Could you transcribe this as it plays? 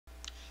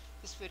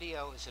This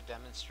video is a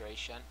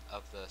demonstration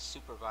of the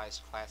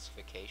supervised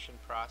classification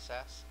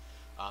process,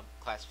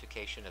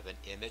 classification of an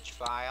image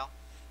file.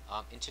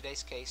 In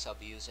today's case, I'll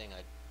be using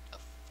a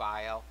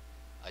file,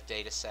 a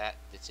data set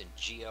that's in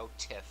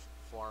GeoTIFF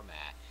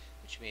format,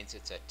 which means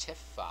it's a TIFF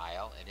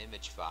file, an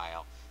image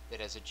file,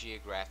 that has a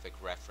geographic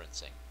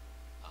referencing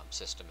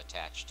system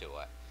attached to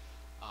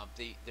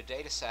it. The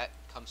data set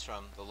comes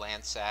from the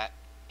Landsat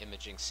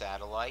imaging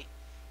satellite,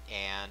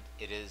 and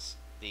it is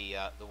the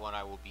one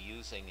I will be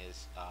using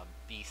is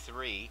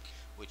B3,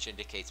 which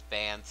indicates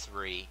band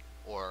 3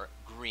 or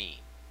green.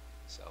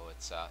 So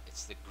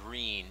it's the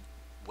green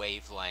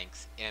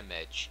wavelength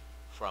image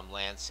from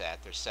Landsat.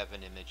 There's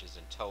 7 images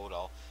in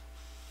total,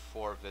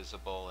 4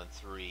 visible and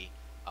 3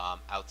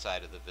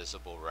 outside of the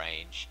visible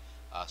range.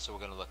 So we're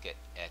going to look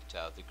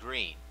at the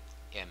green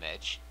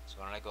image. So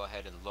why don't I go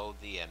ahead and load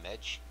the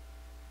image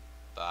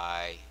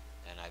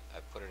and I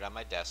put it on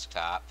my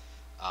desktop.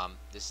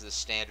 This is the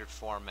standard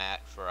format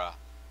for a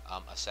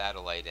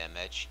satellite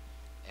image,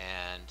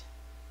 and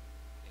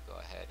let me go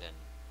ahead and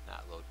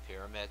not load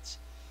pyramids.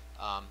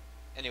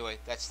 Anyway,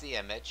 that's the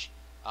image.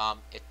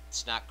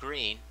 It's not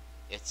green,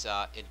 it's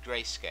in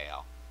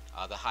grayscale.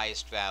 The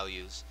highest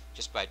values,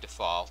 just by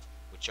default,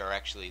 which are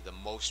actually the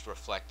most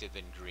reflective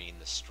in green,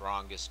 the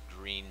strongest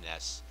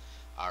greenness,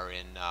 are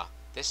in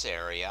this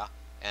area,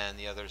 and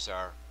the others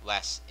are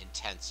less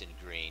intense in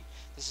green.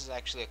 This is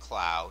actually a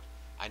cloud.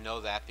 I know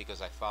that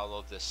because I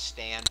followed the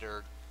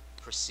standard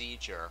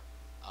procedure,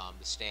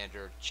 the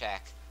standard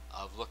check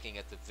of looking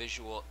at the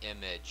visual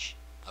image,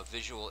 a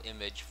visual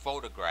image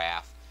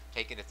photograph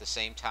taken at the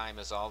same time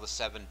as all the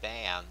 7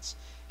 bands,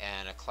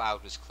 and a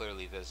cloud was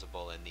clearly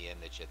visible in the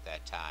image at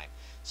that time.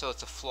 So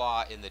it's a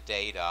flaw in the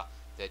data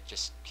that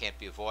just can't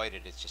be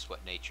avoided. It's just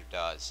what nature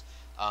does.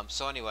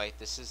 So anyway,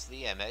 this is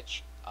the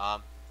image.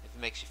 If it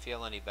makes you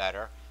feel any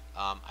better,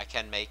 I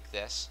can make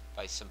this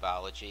by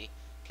symbology,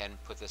 can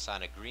put this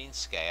on a green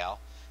scale,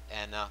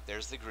 and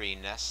there's the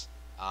greenness.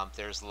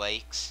 There's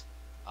lakes,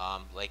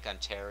 Lake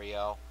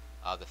Ontario,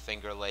 the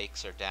Finger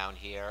Lakes are down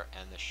here,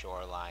 and the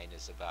shoreline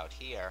is about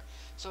here.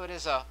 So it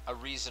is a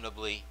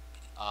reasonably,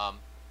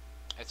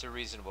 it's a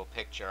reasonable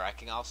picture. I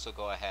can also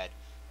go ahead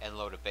and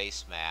load a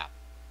base map,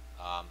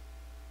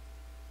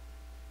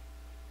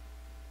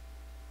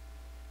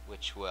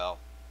 which will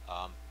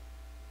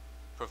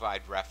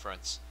provide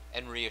reference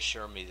and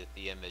reassure me that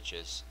the image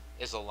is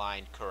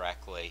aligned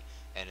correctly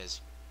and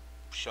is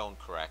shown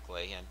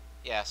correctly. And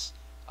yes,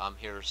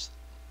 here's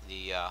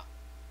the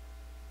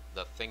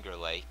Finger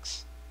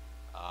Lakes,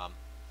 and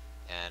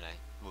I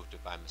moved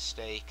it by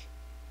mistake.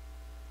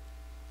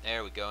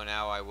 There we go.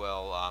 Now I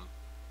will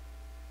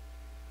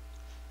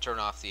turn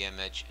off the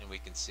image, and we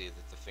can see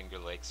that the Finger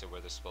Lakes are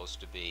where they're supposed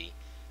to be.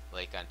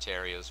 Lake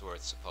Ontario is where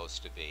it's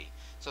supposed to be.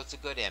 So it's a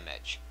good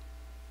image.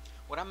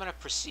 What I'm going to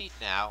proceed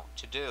now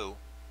to do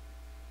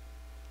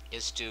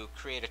is to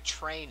create a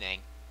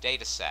training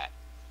data set,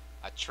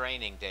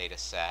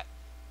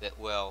 that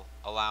will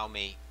allow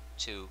me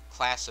to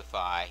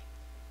classify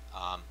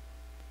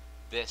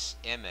this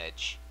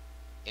image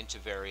into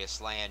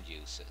various land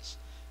uses.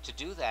 To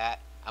do that,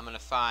 I'm going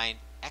to find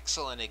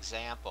excellent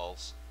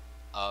examples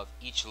of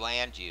each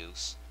land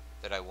use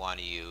that I want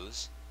to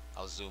use.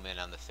 I'll zoom in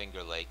on the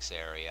Finger Lakes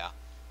area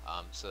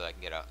so that I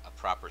can get a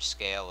proper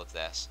scale of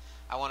this.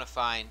 I want to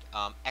find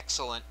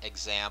excellent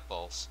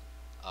examples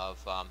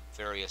of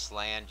various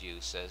land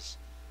uses.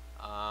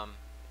 I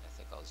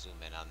think I'll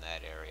zoom in on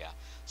that area.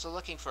 So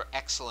looking for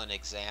excellent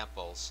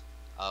examples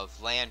of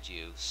land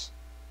use,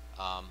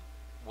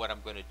 what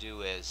I'm going to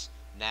do is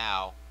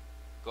now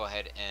go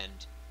ahead and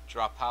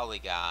draw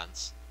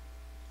polygons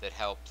that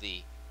help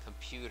the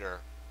computer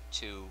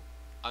to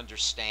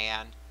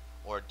understand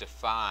or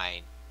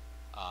define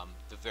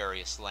the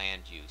various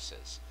land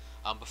uses.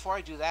 Before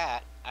I do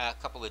that, a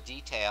couple of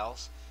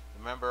details.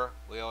 Remember,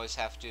 we always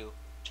have to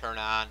turn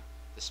on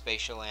the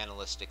spatial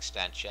analyst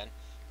extension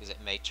because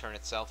it may turn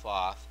itself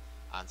off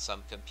on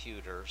some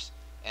computers,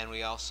 and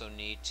we also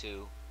need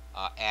to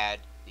add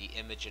the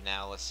image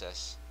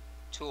analysis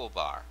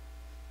toolbar,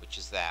 which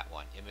is that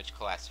one, image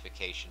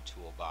classification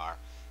toolbar.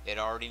 It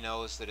already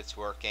knows that it's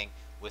working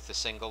with the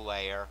single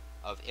layer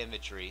of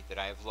imagery that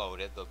I have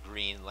loaded, the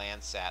green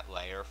Landsat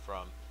layer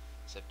from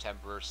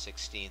September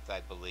 16th, I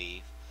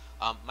believe.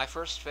 My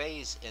first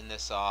phase in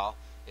this all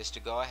is to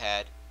go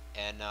ahead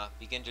and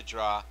begin to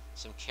draw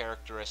some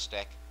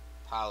characteristic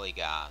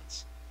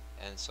polygons.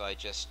 And so I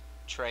just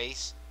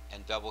trace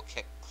and double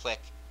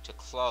click to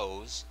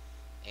close,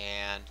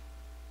 and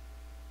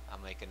I'll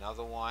make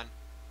another one,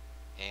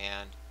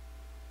 and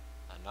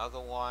another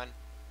one,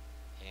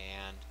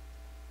 and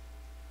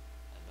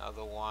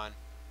another one.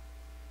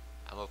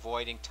 I'm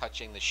avoiding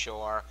touching the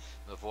shore.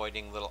 I'm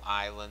avoiding little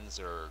islands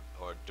or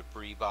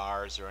debris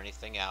bars or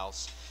anything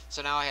else.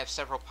 So now I have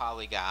several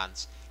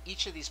polygons.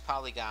 Each of these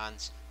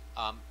polygons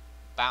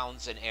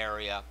bounds an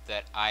area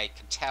that I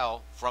can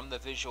tell from the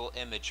visual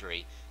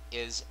imagery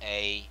is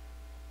a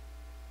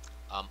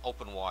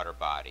open water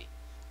body.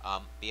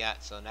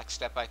 So the next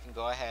step I can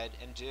go ahead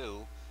and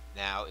do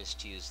now is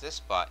to use this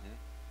button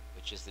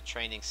which is the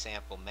training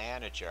sample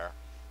manager,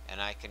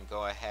 and I can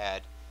go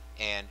ahead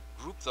and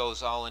group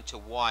those all into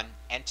one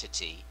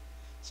entity.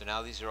 So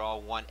now these are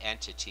all one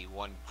entity,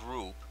 one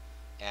group,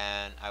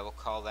 and I will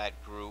call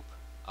that group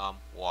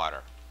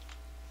water.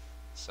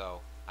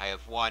 So I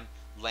have one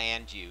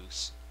land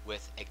use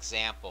with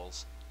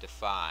examples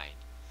defined.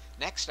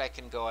 Next, I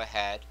can go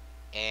ahead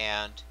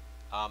and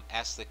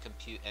ask the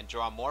compute and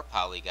draw more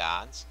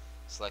polygons.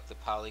 Select the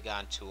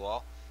polygon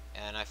tool,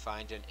 and I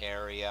find an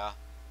area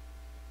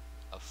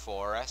of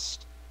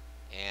forest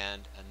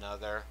and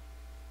another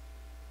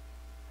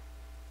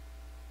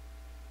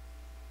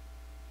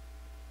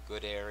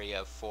good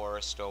area of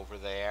forest over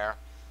there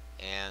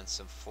and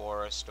some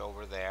forest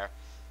over there.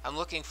 I'm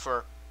looking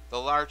for the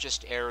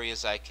largest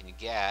areas I can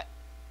get.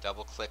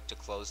 Double click to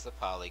close the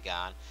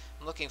polygon.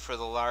 I'm looking for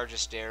the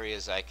largest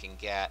areas I can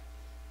get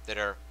that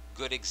are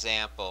good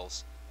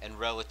examples and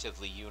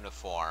relatively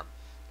uniform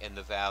in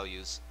the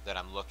values that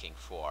I'm looking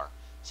for.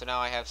 So now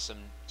I have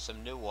some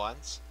new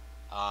ones,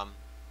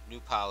 new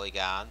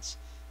polygons,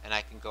 and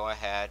I can go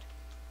ahead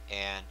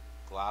and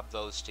glob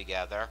those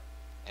together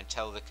and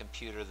tell the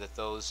computer that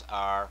those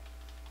are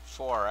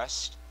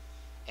forest,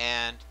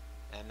 and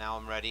now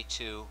I'm ready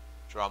to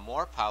draw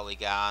more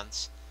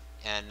polygons,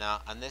 and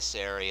on this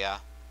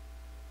area,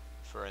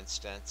 for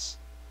instance,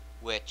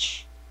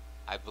 which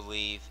I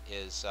believe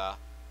is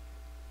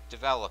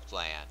developed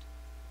land,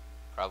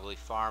 probably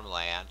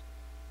farmland.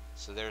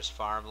 So there's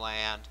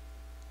farmland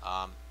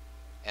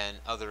and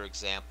other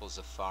examples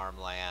of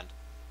farmland.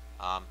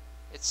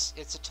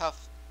 It's a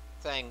tough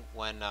thing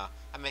when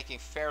I'm making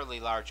fairly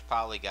large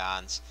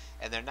polygons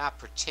and they're not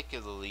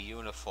particularly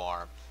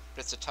uniform,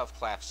 but it's a tough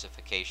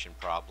classification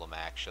problem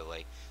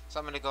actually. So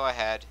I'm going to go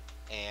ahead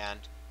and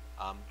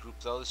group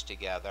those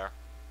together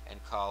and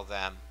call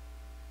them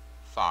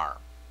farm.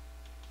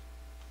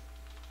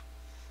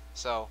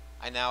 So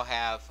I now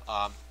have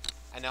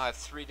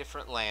three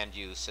different land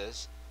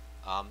uses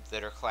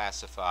that are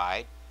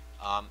classified,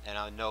 and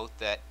I'll note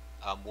that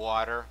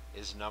water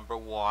is number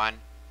 1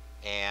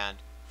 and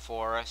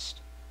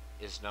forest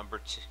is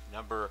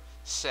number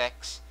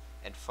 6,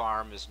 and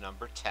farm is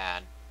number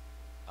 10,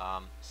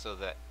 so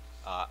that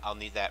I'll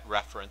need that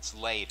reference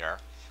later.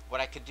 What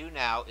I can do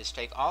now is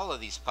take all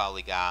of these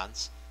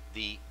polygons,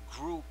 the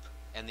group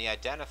and the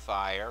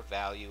identifier,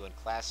 value and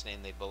class name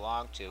they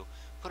belong to,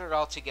 put it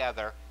all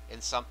together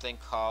in something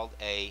called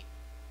a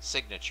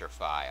signature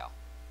file.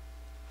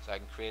 So I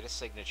can create a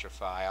signature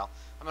file.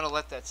 I'm going to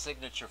let that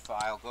signature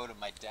file go to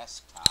my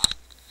desktop,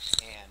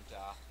 and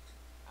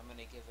I'm going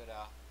to give it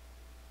a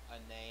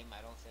name.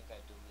 I don't think I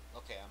do.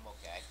 Okay, I'm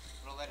okay.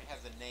 I'm going to let it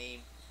have the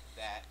name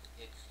that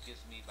it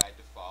gives me by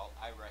default.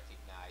 I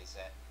recognize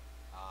it,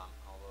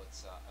 although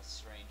it's a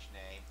strange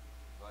name.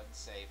 Go ahead and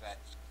save it.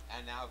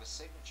 And now I have a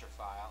signature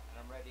file,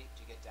 and I'm ready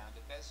to get down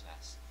to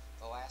business.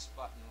 The last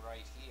button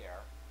right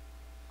here,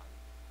 on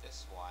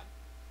this one,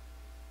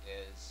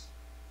 is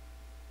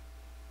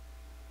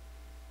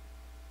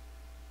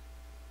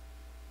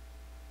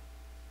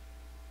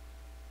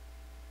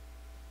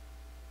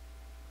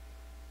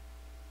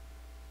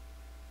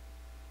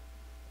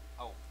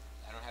oh,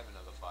 I don't have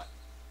another button.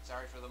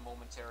 Sorry for the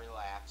momentary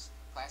lapse.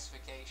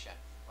 Classification.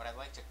 What I'd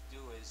like to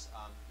do is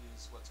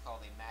use what's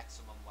called a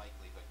maximum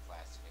likelihood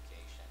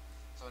classification.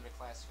 So under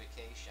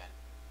classification,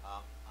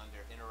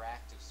 under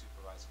interactive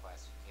supervised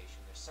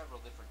classification, there's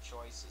several different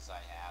choices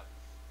I have.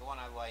 The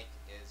one I like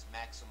is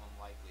maximum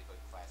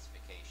likelihood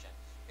classification.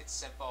 It's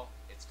simple,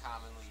 it's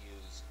commonly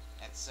used,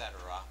 etc.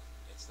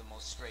 It's the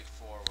most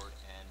straightforward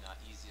and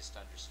easiest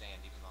to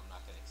understand, even though I'm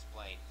not going to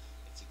explain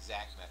its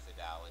exact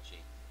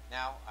methodology.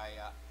 Now,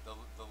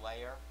 the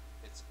layer,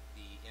 it's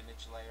the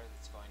image layer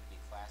that's going to be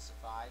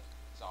classified,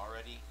 is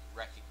already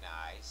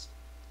recognized.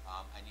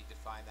 I need to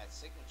find that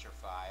signature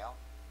file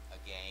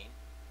again,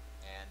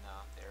 and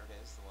there it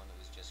is, the one that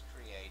was just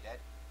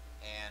created.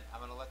 And I'm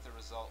going to let the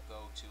result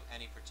go to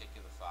any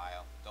particular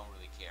file, don't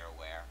really care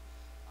where,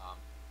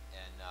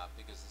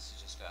 because this is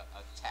just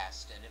a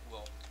test, and it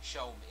will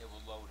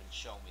load and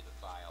show me the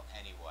file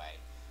anyway.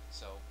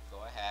 So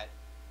go ahead,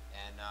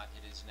 and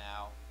it is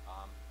now,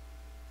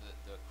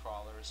 the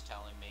crawler is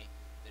telling me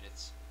that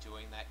it's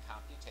doing that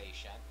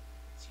computation.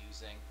 It's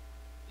using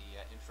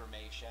the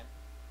information,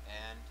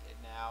 and it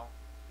now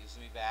gives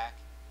me back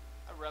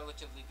a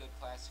relatively good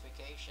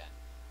classification.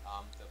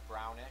 The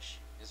brownish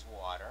is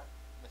water.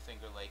 The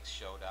Finger Lakes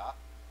showed up.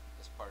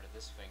 This part of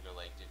this Finger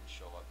Lake didn't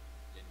show up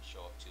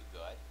too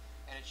good.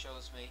 And it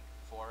shows me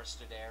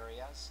forested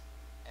areas,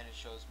 and it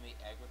shows me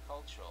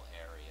agricultural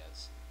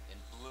areas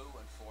in blue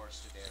and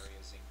forested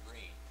areas in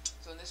green.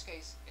 So in this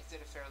case, it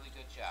did a fairly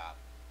good job.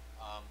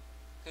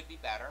 Could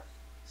be better.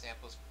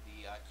 Samples,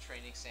 the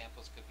training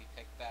samples could be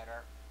picked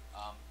better.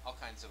 All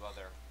kinds of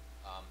other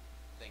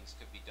things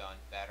could be done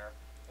better.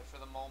 But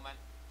for the moment,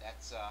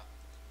 that's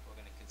we're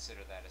going to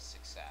consider that a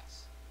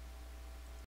success.